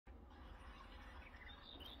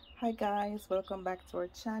Hi guys, welcome back to our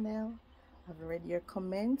channel. I've read your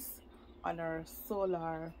comments on our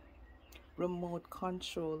solar remote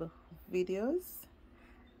control videos,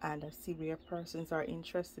 and I see where persons are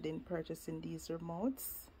interested in purchasing these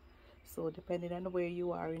remotes. So depending on where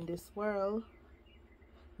you are in this world,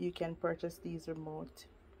 you can purchase these remote.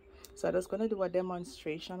 So I'm just going to do a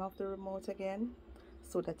demonstration of the remote again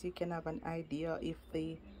so that you can have an idea if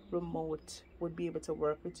the remote would be able to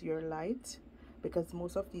work with your light, because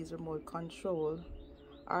most of these remote control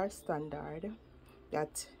are standard,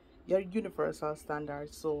 that they're universal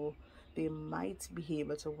standard, so they might be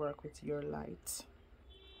able to work with your light.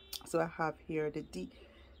 So I have here the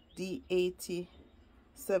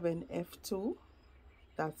D87F2.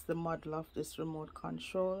 That's the model of this remote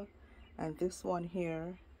control, and this one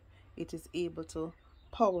here, it is able to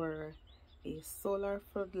power a solar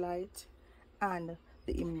floodlight and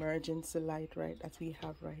the emergency light that we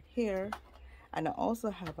have right here. And I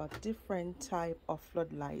also have a different type of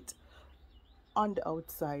floodlight on the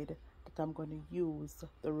outside that I'm going to use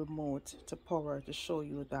the remote to power, to show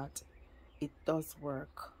you that it does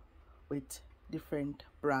work with different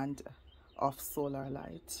brand of solar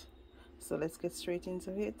light. So let's get straight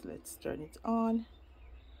into it. Let's turn it on.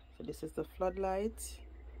 So this is the floodlight.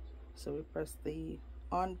 So we press the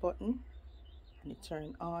on button and it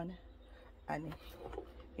turns on, and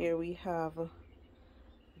here we have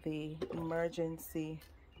the emergency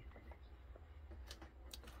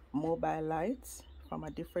mobile lights from a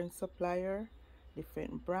different supplier,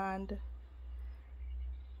 different brand,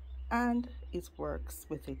 and it works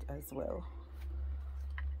with it as well.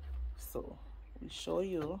 So we show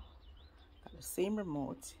you that the same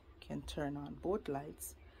remote can turn on both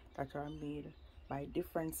lights that are made by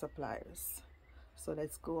different suppliers. So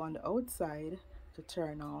let's go on the outside to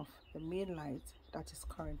turn off the main light that is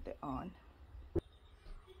currently on.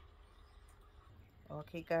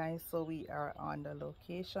 Okay guys, so we are on the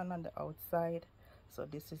location on the outside. So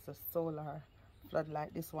this is a solar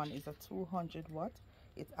floodlight. This one is a 200 watt.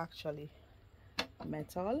 It's actually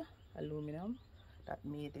metal, aluminum, that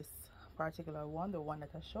made this particular one. The one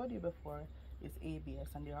that I showed you before is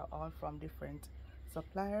ABS, and they are all from different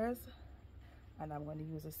suppliers. And I'm going to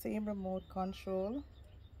use the same remote control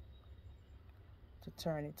to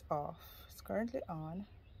turn it off. It's currently on.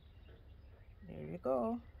 There you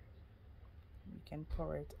go. You can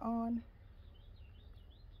power it on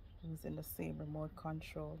using the same remote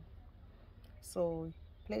control. So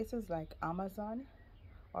places like Amazon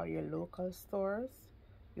or your local stores,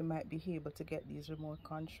 you might be able to get these remote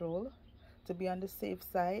control. To be on the safe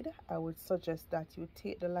side, I would suggest that you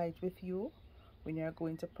take the light with you when you're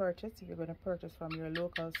going to purchase. If you're going to purchase from your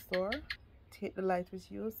local store, take the light with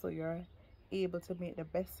you so you're able to make the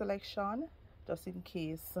best selection, just in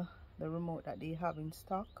case the remote that they have in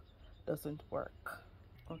stock doesn't work.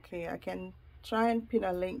 Okay, I can try and pin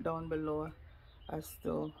a link down below as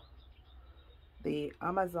to the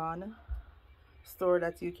Amazon store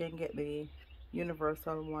that you can get the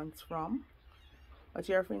universal ones from. But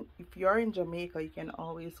if you're in Jamaica, you can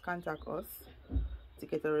always contact us to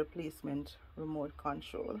get a replacement remote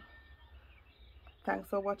control. Thanks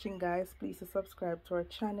for watching guys. Please subscribe to our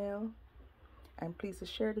channel, and please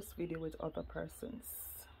share this video with other persons.